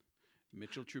possible.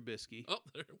 Mitchell Trubisky. Oh,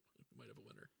 there might have a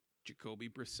winner. Jacoby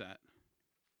Brissett.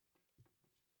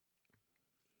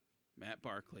 Matt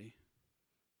Barkley.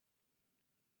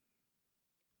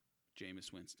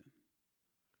 Jameis Winston.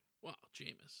 Wow,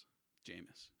 Jameis.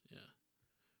 Yeah.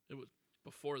 It was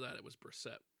before that. It was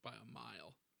Brissett by a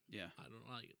mile. Yeah. I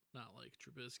don't not like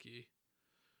Trubisky.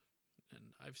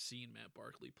 And I've seen Matt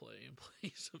Barkley play in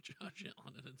place of Josh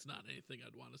Allen, and it's not anything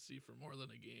I'd want to see for more than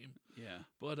a game. Yeah.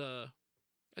 But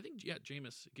I think,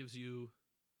 Jameis gives you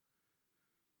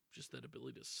just that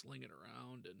ability to sling it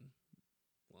around, and,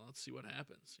 well, let's see what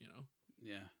happens,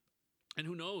 Yeah. And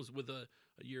who knows, with a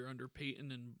year under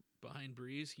Peyton and behind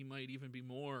Breeze, he might even be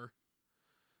more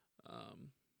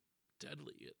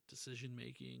deadly at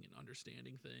decision-making and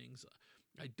understanding things.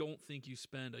 I don't think you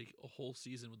spend a whole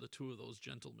season with the two of those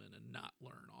gentlemen and not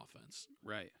learn offense.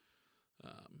 Right.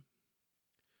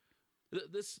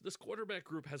 This quarterback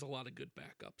group has a lot of good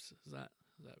backups. Is that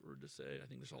rude to say? I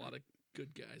think there's a lot of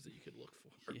good guys that you could look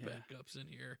for backups in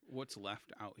here. What's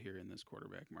left out here in this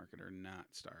quarterback market are not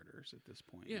starters at this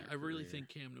point. Yeah, I really think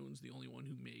Cam Newton's the only one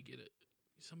who may get it.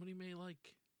 Somebody may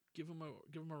give him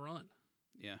a run.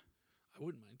 Yeah. I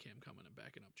wouldn't mind Cam coming and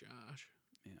backing up Josh.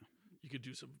 Yeah. You could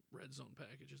do some red zone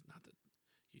packages. Not that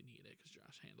you need it because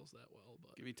Josh handles that well.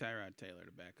 But give me Tyrod Taylor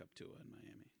to back up Tua in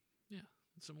Miami. Yeah,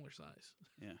 similar size.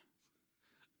 Yeah.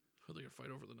 Are they gonna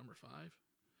fight over the number 5?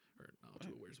 Or no,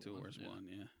 Tua wears Tua one. wears one.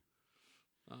 Yeah.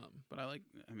 But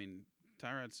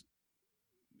Tyrod's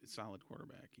a solid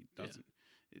quarterback. He doesn't.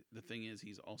 The thing is,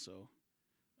 he's also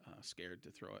scared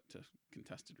to throw it to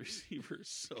contested receivers.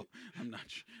 So I'm not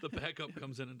sure. The backup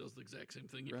comes in and does the exact same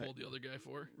thing you pulled the other guy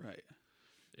for. Right.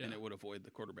 Yeah. And it would avoid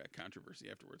the quarterback controversy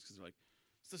afterwards because they're like,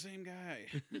 it's the same guy.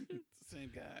 It's the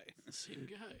same guy. Same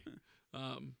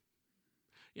guy.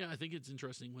 Yeah, I think it's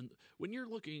interesting when you're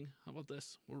looking. How about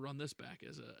this? We'll run this back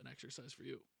as an exercise for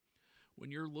you. When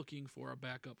you're looking for a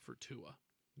backup for Tua,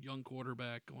 young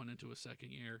quarterback going into a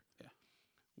second year,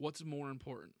 what's more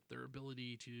important, their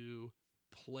ability to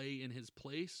play in his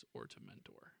place or to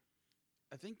mentor?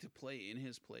 I think to play in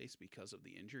his place because of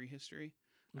the injury history.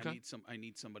 Okay. I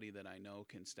need somebody that I know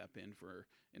can step in for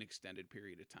an extended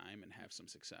period of time and have some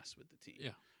success with the team.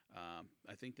 Yeah.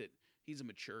 I think that he's a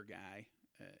mature guy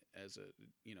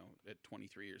at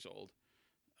 23 years old.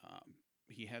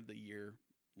 He had the year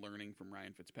learning from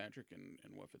Ryan Fitzpatrick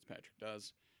and what Fitzpatrick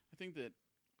does. I think that,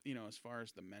 as far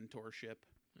as the mentorship,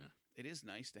 it is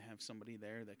nice to have somebody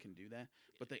there that can do that,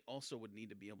 but they also would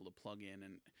need to be able to plug in.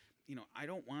 And, I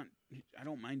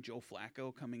don't mind Joe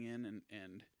Flacco coming in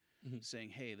and saying,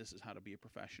 hey, this is how to be a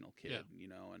professional kid,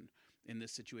 and in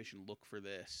this situation, look for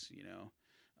this,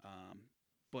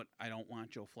 but I don't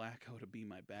want Joe Flacco to be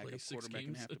my backup quarterback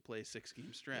and have to play a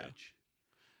 6-game stretch. Yeah.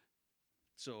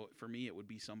 So for me, it would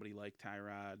be somebody like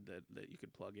Tyrod that you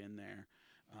could plug in there.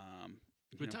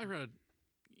 But Tyrod,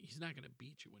 he's not going to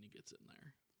beat you when he gets in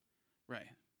there. Right.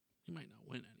 He might not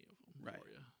win any of them for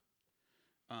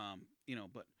you.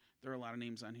 But there are a lot of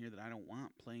names on here that I don't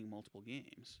want playing multiple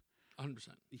games. 100%.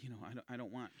 I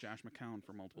don't want Josh McCown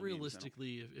for multiple games.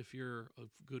 Realistically, if you're a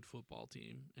good football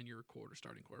team and your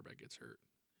starting quarterback gets hurt,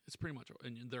 it's pretty much,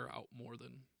 and they're out more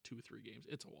than 2-3 games.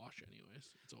 It's a wash, anyways.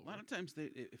 It's over. A lot of times,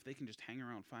 if they can just hang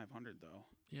around 500, though,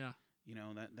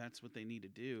 that's what they need to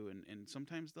do. And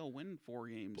sometimes they'll win 4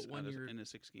 games in a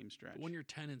 6-game stretch. But when you're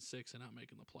 10-6 and not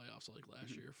making the playoffs like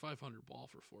last year, 500 ball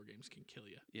for 4 games can kill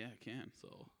you. Yeah, it can.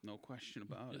 So no question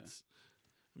about it.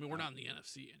 We're not in the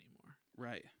NFC anymore,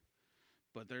 right?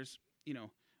 But there's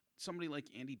somebody like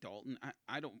Andy Dalton.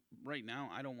 I don't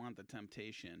want the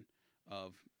temptation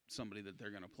of somebody that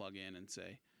they're going to plug in and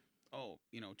say, oh,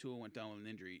 Tua went down with an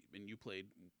injury and you played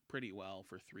pretty well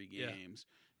for 3 games.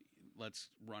 Let's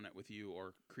run it with you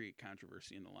or create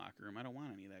controversy in the locker room. I don't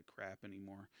want any of that crap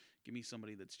anymore. Give me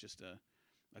somebody that's just a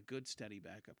good, steady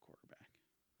backup quarterback.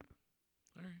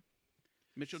 All right.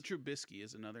 Mitchell Trubisky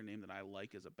is another name that I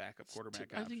like as a backup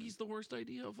quarterback option. I think he's the worst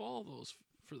idea of all of those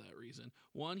for that reason.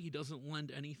 One, he doesn't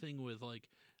lend anything with,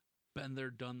 been there,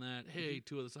 done that. Hey,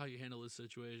 Tua, this is how you handle this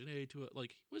situation. Hey, Tua,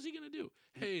 what's he going to do?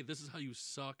 Hey, this is how you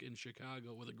suck in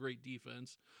Chicago with a great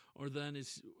defense. Or then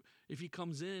if he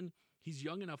comes in, he's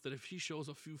young enough that if he shows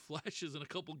a few flashes in a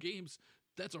couple games,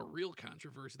 that's a real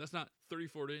controversy. That's not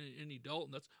 34 to Andy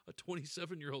Dalton. That's a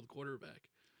 27-year-old quarterback.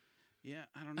 Yeah,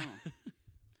 I don't know.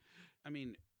 I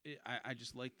mean, I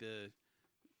just like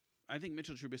I think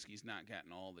Mitchell Trubisky's not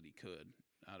gotten all that he could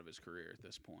out of his career at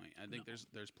this point. I think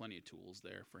there's plenty of tools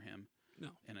there for him. No.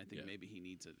 And I think maybe he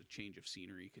needs a change of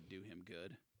scenery could do him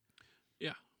good.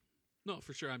 Yeah. No,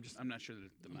 for sure. I'm not sure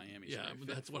that the Miami's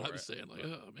that's what I was saying.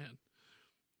 Oh, man.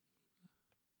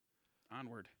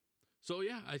 Onward. So,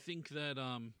 yeah, I think that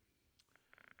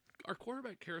our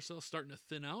quarterback carousel is starting to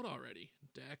thin out already.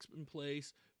 Dak's in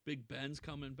place. Big Ben's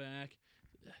coming back.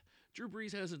 Drew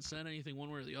Brees hasn't said anything one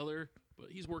way or the other,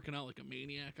 but he's working out like a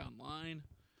maniac online.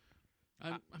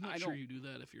 I'm not sure you do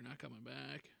that if you're not coming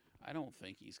back. I don't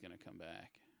think he's going to come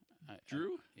back.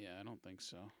 Drew? I don't think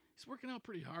so. He's working out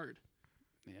pretty hard.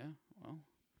 Yeah, well,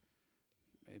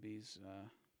 maybe he's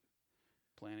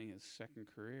planning his second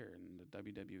career in the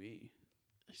WWE.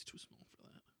 He's too small for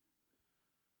that.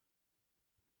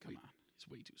 Come on. He's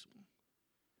way too small.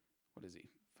 What is he,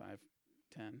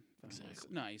 5'10"? Exactly.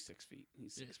 No, he's 6 feet.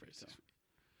 He's 6 feet.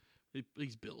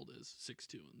 He's billed as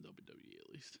 6'2" in WWE at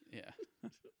least. Yeah.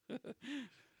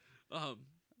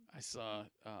 I saw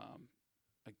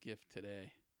a GIF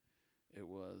today. It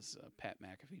was Pat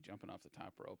McAfee jumping off the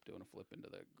top rope, doing a flip into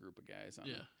the group of guys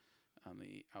on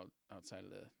the outside of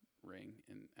the ring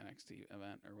in NXT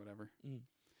event or whatever.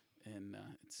 And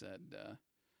it said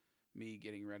me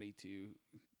getting ready to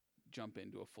jump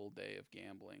into a full day of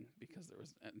gambling because there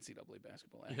was NCAA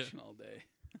basketball action all day.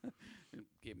 It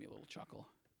gave me a little chuckle.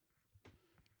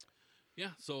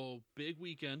 Yeah, so big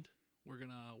weekend. We're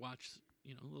going to watch,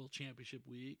 a little championship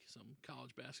week, some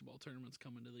college basketball tournaments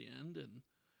coming to the end, and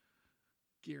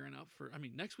gearing up for,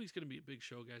 next week's going to be a big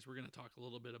show, guys. We're going to talk a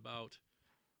little bit about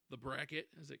the bracket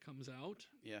as it comes out.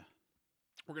 Yeah.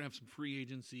 We're going to have some free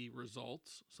agency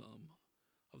results. Some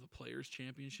of the Players'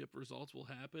 Championship results will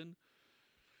happen.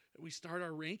 We start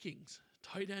our rankings,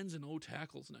 tight ends and O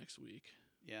tackles next week.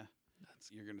 Yeah.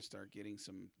 You're going to start getting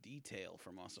some detail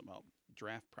from us about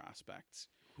draft prospects.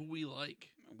 Who we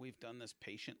like. We've done this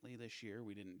patiently this year.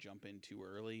 We didn't jump in too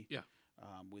early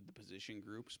with the position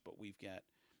groups, but we've got,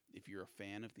 if you're a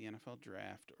fan of the NFL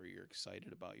draft or you're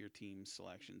excited about your team's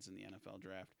selections in the NFL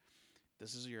draft,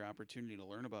 this is your opportunity to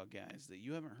learn about guys that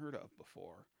you haven't heard of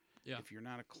before. Yeah. If you're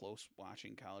not a close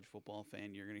watching college football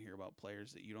fan, you're going to hear about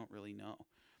players that you don't really know.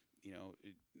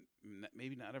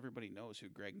 Maybe not everybody knows who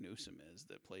Greg Newsome is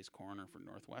that plays corner for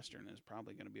Northwestern and is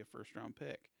probably going to be a first-round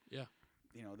pick. Yeah.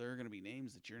 There are going to be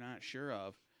names that you're not sure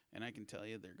of, and I can tell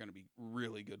you they're going to be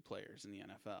really good players in the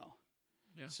NFL.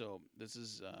 Yeah. So this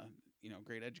is,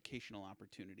 great educational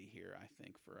opportunity here, I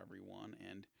think, for everyone,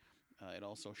 and it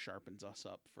also sharpens us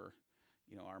up for,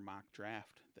 our mock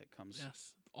draft that comes.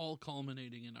 Yes, all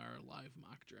culminating in our live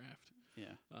mock draft.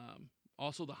 Yeah.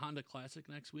 Also, the Honda Classic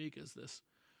next week is this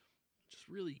just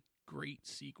really great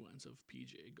sequence of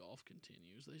PGA golf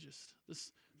continues. They just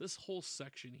this whole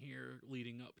section here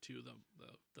leading up to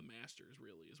the Masters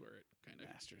really is where it kind of.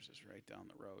 Masters is right down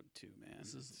the road too, man.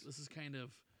 This is kind of,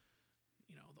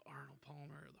 the Arnold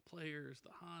Palmer, the Players,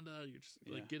 the Honda. You're just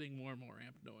like getting more and more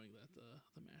amped knowing that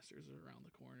the Masters are around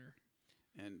the corner.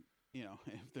 And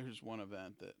if there's one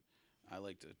event that I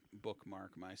like to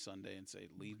bookmark my Sunday and say,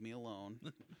 leave me alone.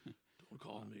 Don't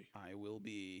call me. I will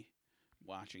be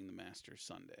watching the Masters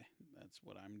Sunday. That's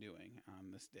what I'm doing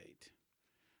on this date.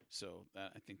 So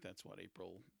I think that's what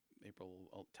April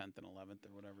 10th and 11th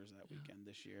or whatever is that weekend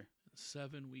this year.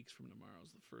 7 weeks from tomorrow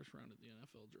is the first round of the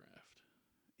NFL draft.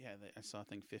 Yeah, I saw a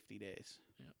thing 50 days.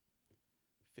 Yeah.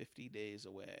 50 days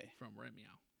away. From right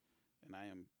meow. And I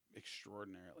am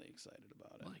extraordinarily excited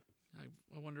about it.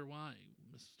 I wonder why,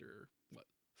 Mr.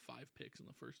 5 picks in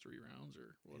the first 3 rounds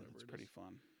or whatever. It's pretty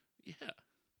fun. Yeah.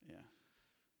 Yeah.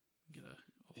 Get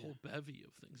a whole bevy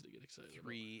of things to get excited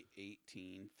 3,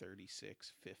 18,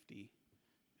 36, 50,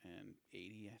 and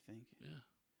 80, I think.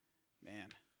 Yeah. Man,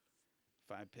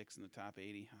 5 picks in the top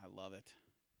 80. I love it.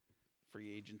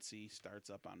 Free agency starts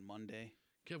up on Monday.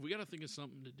 Kev, we got to think of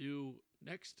something to do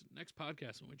next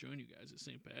podcast when we join you guys. It's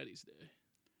St. Patty's Day.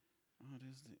 Oh, it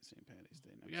is St. Patty's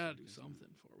Day next week. We got to do week,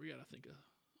 something for it. We got to think of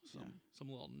some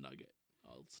little nugget.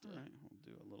 All right, we'll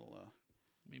do a little...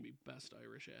 maybe best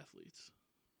Irish athletes.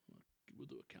 We'll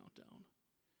do a countdown.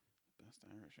 Best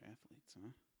Irish athletes,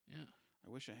 huh? Yeah. I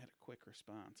wish I had a quick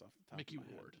response off the top Mickey of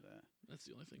my Ward. head to that. That's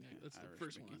the only thing. That's Irish the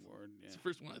first Mickey one. Ward, yeah. It's the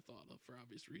first one I thought of for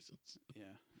obvious reasons.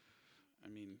 Yeah. I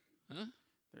mean,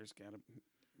 there's got to...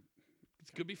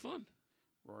 It could be fun.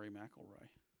 Rory McIlroy.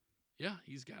 Yeah,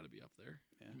 he's got to be up there.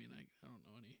 Yeah. I mean, I don't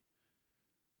know any...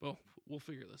 Well, we'll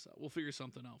figure this out. We'll figure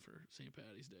something out for St.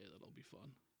 Patty's Day. That'll be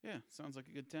fun. Yeah, sounds like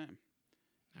a good time.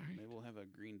 All right. Maybe we'll have a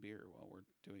green beer while we're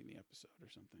doing the episode or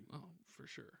something. Oh, for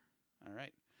sure. All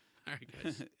right. All right,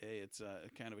 guys. Hey, it's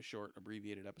kind of a short,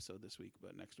 abbreviated episode this week,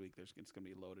 but next week it's going to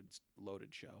be a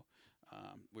loaded show.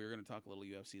 We were going to talk a little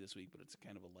UFC this week, but it's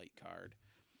kind of a light card.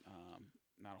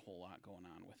 Not a whole lot going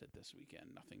on with it this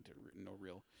weekend. No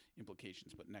real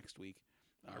implications. But next week,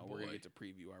 we're going to get to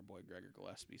preview our boy Gregor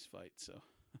Gillespie's fight. So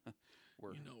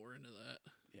we're into that.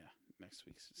 Yeah, next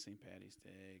week's St. Patty's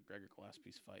Day. Gregor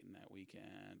Gillespie's fighting that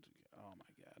weekend. Oh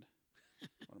my God,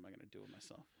 what am I going to do with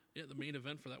myself? Yeah, the main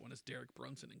event for that one is Derek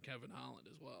Brunson and Kevin Holland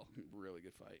as well. Really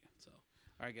good fight. So,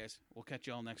 all right, guys, we'll catch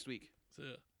you all next week. See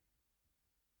ya.